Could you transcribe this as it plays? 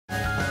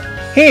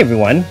Hey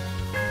everyone,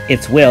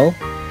 it's Will,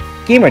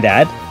 Gamer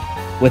Dad,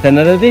 with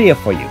another video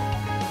for you.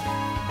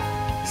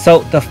 So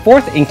the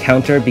fourth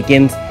encounter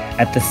begins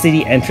at the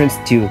city entrance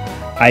to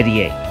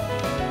IDA.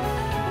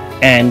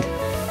 And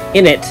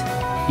in it,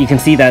 you can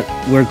see that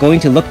we're going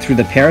to look through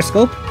the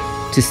periscope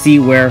to see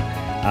where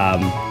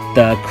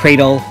the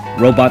Cradle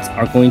robots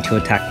are going to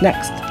attack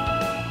next.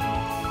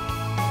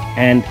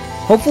 And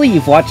hopefully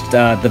you've watched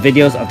the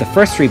videos of the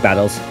first 3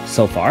 battles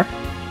so far.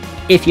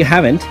 If you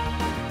haven't,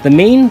 the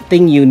main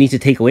thing you need to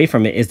take away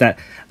from it is that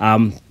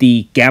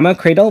the Gamma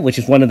Cradle, which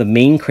is one of the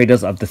main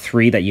Cradles of the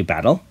 3 that you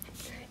battle,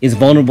 is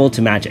vulnerable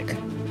to magic.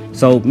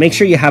 So make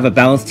sure you have a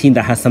balanced team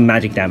that has some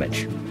magic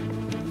damage.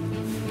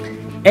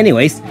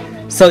 Anyways,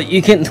 so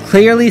you can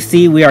clearly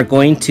see we are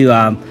going to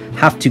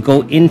have to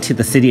go into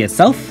the city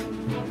itself,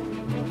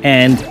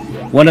 and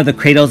one of the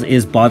Cradles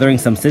is bothering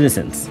some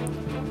citizens.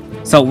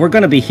 So we're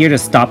going to be here to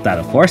stop that,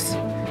 of course,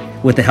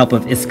 with the help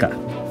of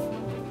Iska.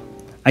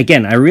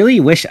 Again, I really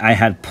wish I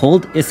had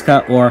pulled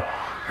Iska or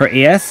her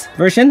AS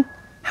version.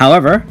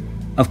 However,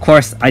 of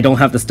course, I don't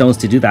have the stones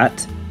to do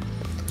that.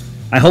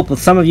 I hope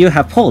some of you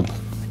have pulled.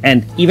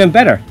 And even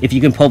better, if you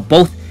can pull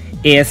both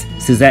AS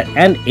Suzette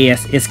and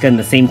AS Iska in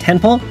the same 10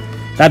 pull,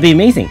 that'd be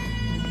amazing.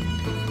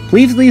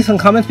 Please leave some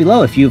comments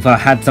below if you've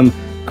had some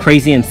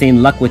crazy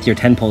insane luck with your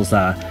 10 pulls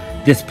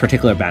this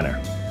particular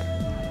banner.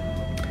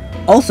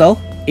 Also,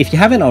 if you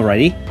haven't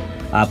already,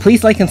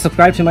 please like and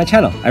subscribe to my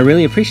channel. I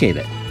really appreciate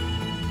it.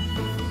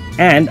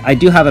 And I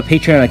do have a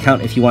Patreon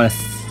account if you want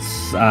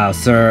to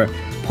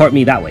support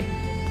me that way.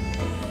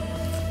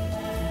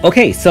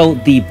 Okay, so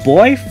the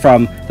boy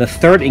from the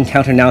 3rd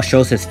encounter now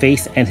shows his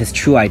face and his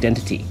true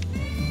identity.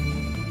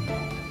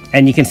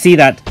 And you can see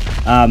that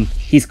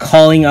he's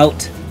calling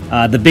out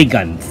the big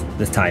guns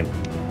this time.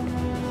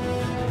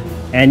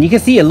 And you can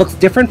see it looks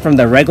different from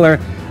the regular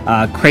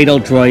Cradle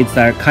droids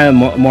that are kind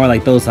of more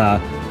like those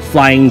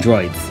flying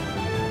droids.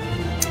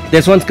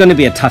 This one's going to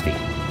be a toughie.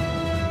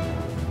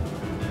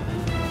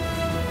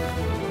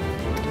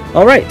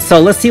 Alright, so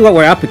let's see what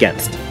we're up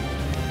against.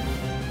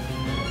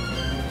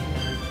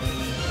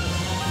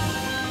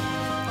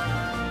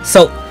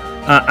 So,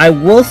 I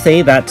will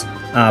say that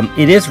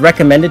it is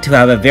recommended to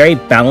have a very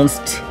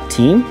balanced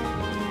team.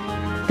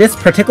 This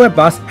particular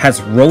boss has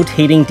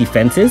rotating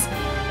defenses,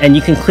 and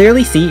you can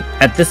clearly see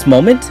at this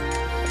moment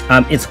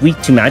it's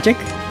weak to magic.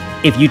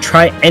 If you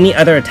try any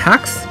other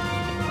attacks,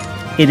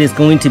 it is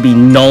going to be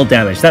null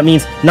damage. That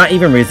means not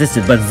even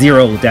resisted, but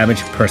 0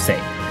 damage per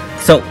se.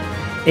 So,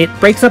 it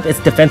breaks up its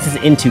defenses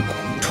into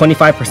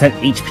 25%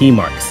 HP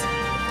marks.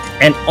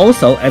 And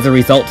also, as a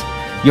result,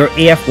 your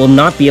AF will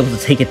not be able to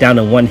take it down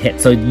in one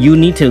hit. So you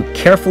need to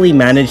carefully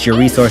manage your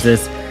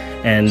resources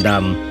and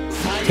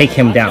take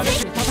him down.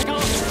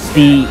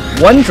 The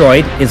one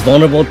droid is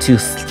vulnerable to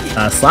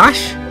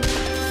slash,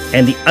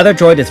 and the other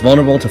droid is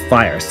vulnerable to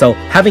fire. So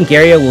having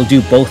Garia will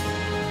do both,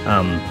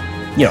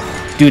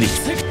 duties.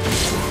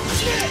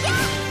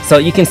 So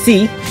you can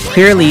see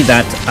clearly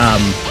that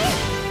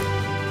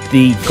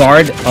the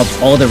guard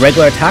of all the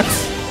regular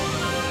attacks.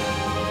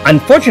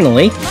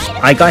 Unfortunately,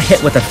 I got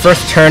hit with a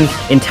first turn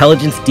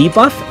intelligence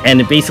debuff,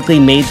 and it basically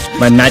made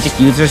my magic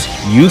users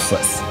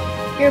useless.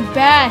 You're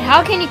bad.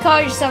 How can you call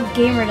yourself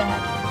Gamer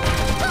Dad?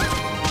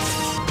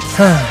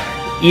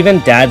 Even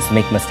dads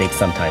make mistakes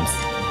sometimes.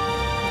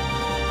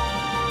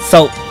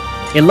 So,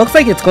 it looks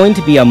like it's going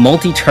to be a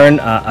multi-turn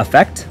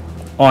effect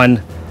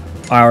on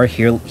our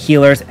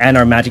healers and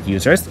our magic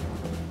users.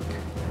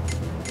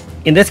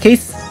 In this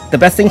case, the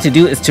best thing to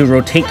do is to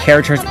rotate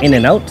characters in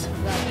and out.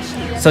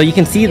 So you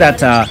can see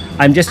that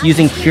I'm just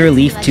using Pure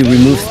Leaf to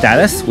remove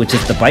status, which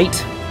is the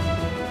bite.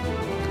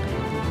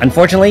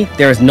 Unfortunately,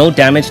 there is no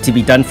damage to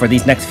be done for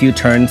these next few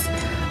turns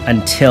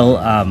until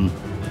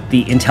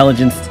the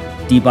intelligence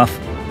debuff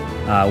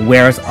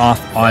wears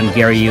off on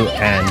Garyu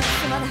and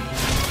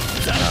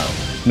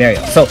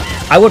Mario. So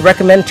I would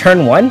recommend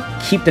turn 1,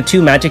 keep the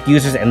 2 magic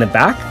users in the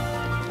back,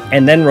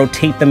 and then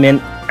rotate them in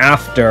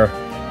after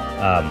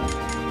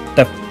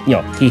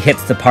he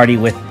hits the party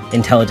with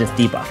intelligence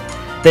debuff.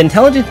 The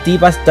intelligence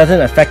debuff doesn't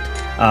affect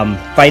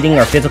fighting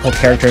or physical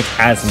characters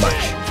as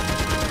much.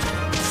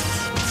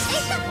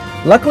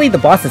 Luckily, the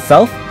boss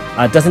itself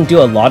doesn't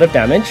do a lot of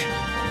damage.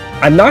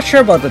 I'm not sure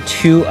about the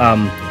 2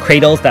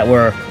 Cradles that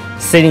were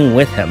sitting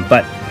with him,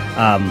 but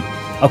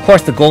of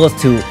course the goal is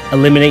to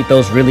eliminate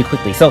those really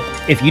quickly. So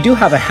if you do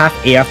have a half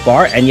AF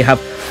bar and you have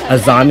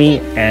Azami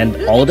and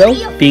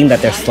Aldo, being that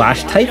they're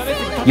slash type,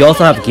 you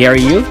also have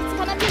Garyu,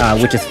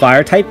 which is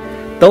fire type,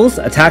 those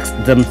attacks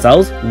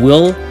themselves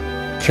will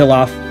kill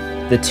off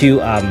the 2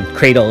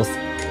 Cradles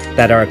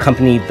that are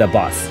accompanying the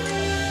boss,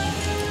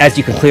 as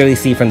you can clearly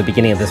see from the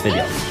beginning of this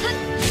video.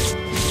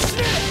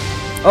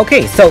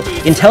 Okay, so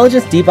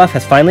intelligence debuff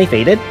has finally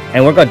faded,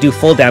 and we're going to do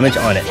full damage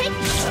on it.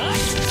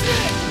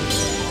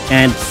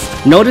 And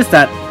notice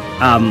that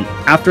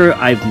after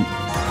I've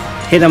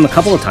hit him a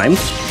couple of times,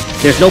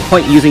 there's no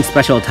point using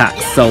special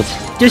attacks. So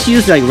just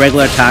use like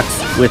regular attacks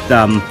with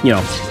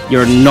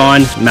your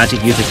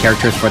non-magic user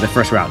characters for the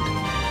first round.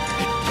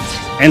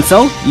 And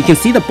so you can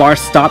see the bar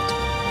stopped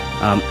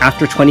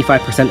after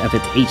 25% of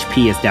its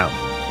HP is down.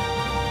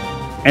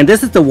 And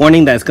this is the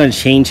warning that it's going to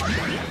change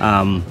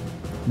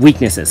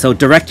weaknesses. So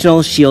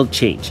directional shield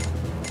change.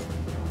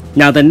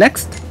 Now the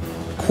next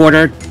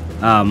quarter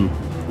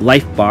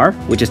life bar,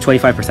 which is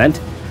 25%,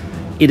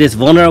 it is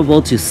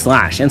vulnerable to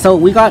slash. And so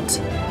we got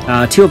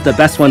two of the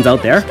best ones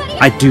out there.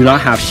 I do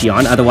not have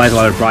Xion, otherwise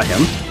I would have brought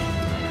him.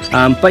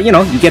 But you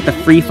know, you get the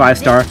free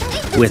 5-star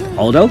with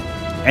Aldo,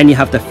 and you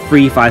have the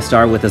free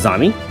 5-star with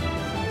Azami.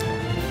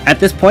 At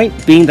this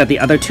point, being that the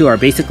other two are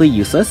basically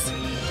useless,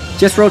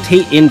 just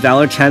rotate in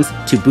Valor Chance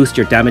to boost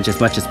your damage as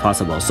much as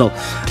possible. So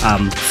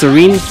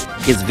Serene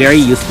is very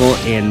useful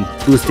in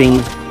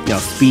boosting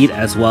speed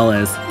as well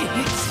as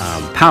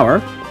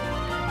power.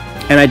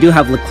 And I do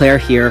have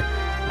Leclerc here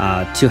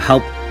to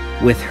help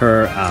with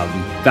her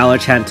Valor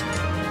Chant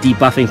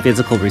debuffing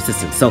physical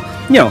resistance. So,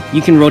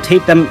 you can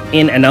rotate them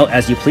in and out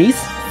as you please.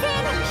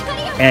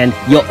 And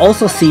you'll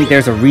also see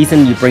there's a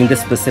reason you bring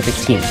this specific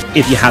team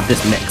if you have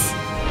this mix.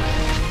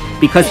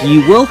 Because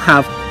you will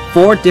have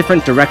 4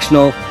 different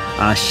directional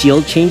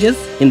shield changes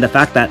in the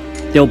fact that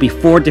there will be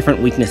 4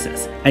 different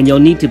weaknesses. And you'll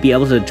need to be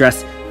able to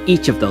address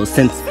each of those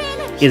since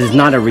it is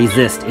not a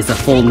resist, it's a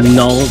full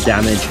null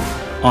damage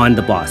on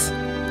the boss.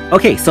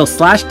 Okay, so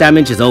slash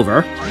damage is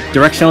over.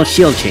 Directional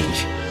shield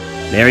change.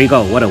 There you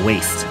go, what a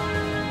waste.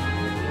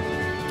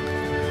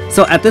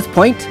 So at this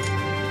point,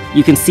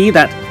 you can see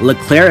that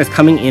Leclerc is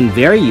coming in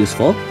very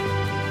useful.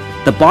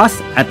 The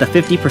boss at the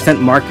 50%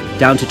 mark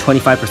down to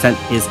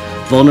 25% is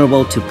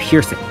vulnerable to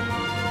piercing.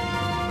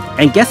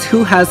 And guess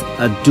who has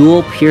a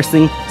dual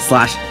piercing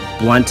slash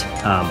blunt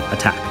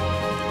attack?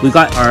 We've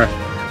got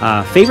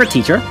our favorite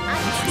teacher,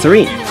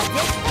 Serene.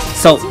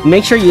 So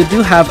make sure you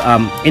do have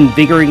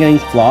Invigorating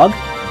Flog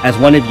as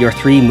one of your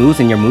 3 moves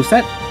in your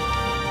moveset.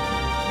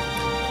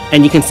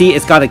 And you can see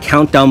it's got a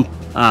countdown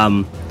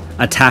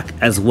attack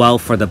as well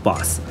for the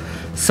boss.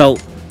 So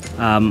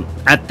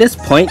at this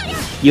point,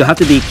 you have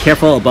to be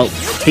careful about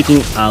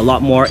taking a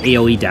lot more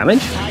AoE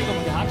damage.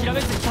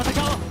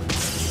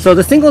 So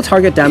the single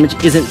target damage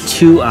isn't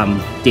too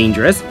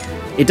dangerous.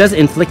 It does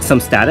inflict some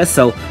status,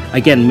 so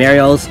again,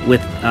 Mariel's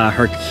with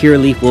her Cure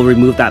Leaf will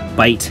remove that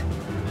bite.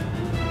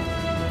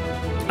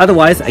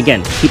 Otherwise,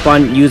 again, keep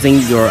on using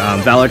your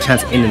Valor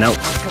Chance in and out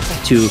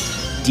to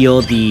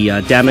deal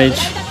the damage.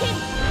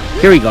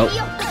 Here we go.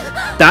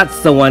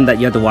 That's the one that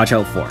you have to watch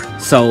out for.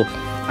 So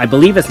I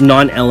believe it's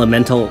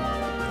non-elemental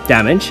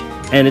damage,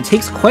 and it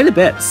takes quite a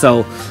bit,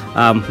 so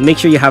make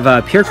sure you have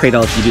a Pure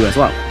Cradle if you do as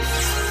well.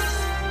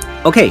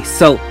 Okay,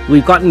 so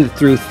we've gotten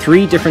through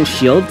 3 different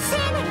shields,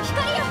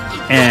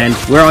 and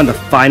we're on the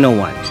final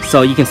one.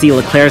 So you can see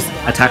Leclerc's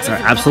attacks are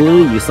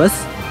absolutely useless,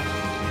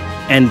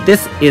 and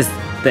this is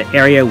the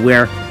area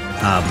where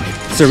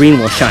Serene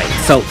will shine.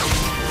 So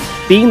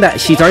being that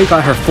she's already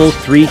got her full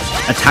 3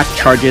 attack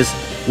charges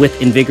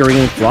with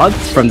Invigorating Flog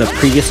from the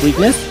previous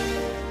weakness,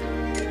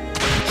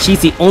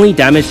 she's the only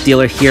damage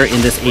dealer here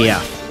in this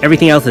AF.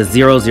 Everything else is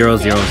 0, 0,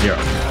 0, 0.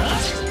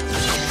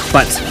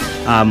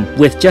 But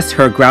with just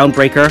her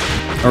Groundbreaker,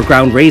 or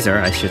Ground Razor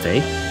I should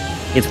say,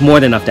 it's more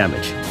than enough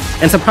damage.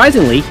 And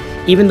surprisingly,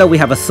 even though we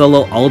have a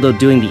solo Aldo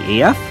doing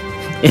the AF,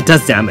 it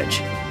does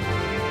damage.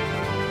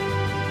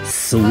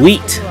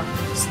 Sweet!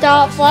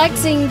 Stop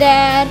flexing,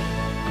 Dad.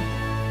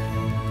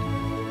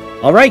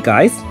 Alright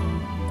guys,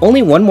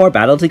 only one more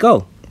battle to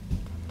go.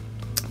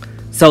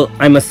 So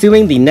I'm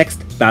assuming the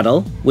next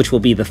battle, which will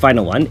be the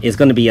final one, is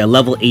going to be a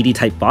level 80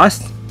 type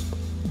boss.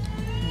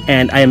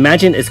 And I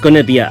imagine it's going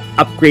to be an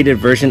upgraded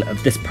version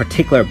of this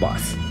particular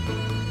boss.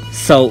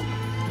 So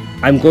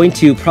I'm going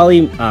to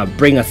probably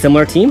bring a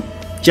similar team,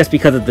 just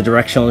because of the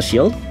directional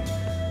shield.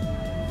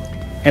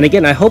 And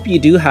again, I hope you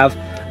do have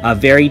a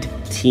varied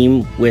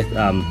team with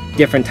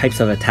different types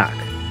of attack,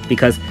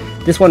 because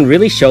this one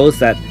really shows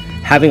that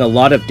having a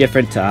lot of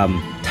different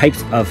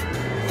types of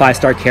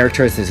 5-star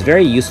characters is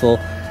very useful,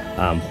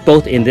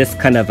 both in this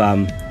kind of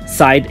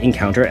side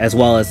encounter as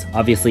well as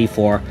obviously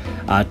for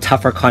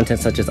tougher content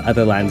such as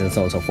other lands and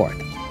so on and so forth.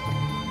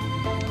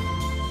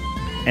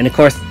 And of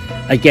course,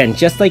 again,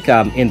 just like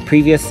in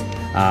previous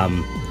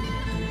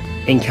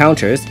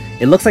encounters,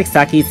 it looks like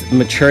Saki's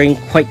maturing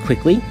quite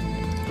quickly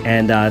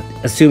and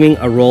assuming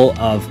a role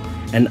of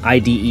an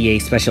IDEA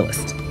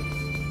specialist.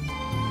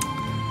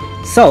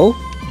 So,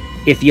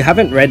 if you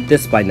haven't read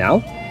this by now,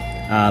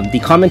 the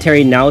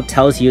commentary now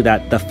tells you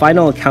that the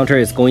final encounter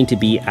is going to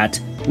be at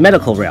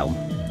Medical Realm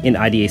in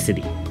IDA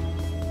City.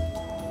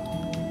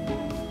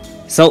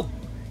 So,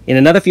 in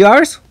another few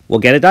hours, we'll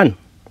get it done.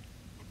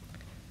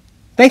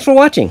 Thanks for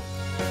watching.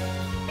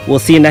 We'll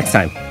see you next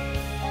time.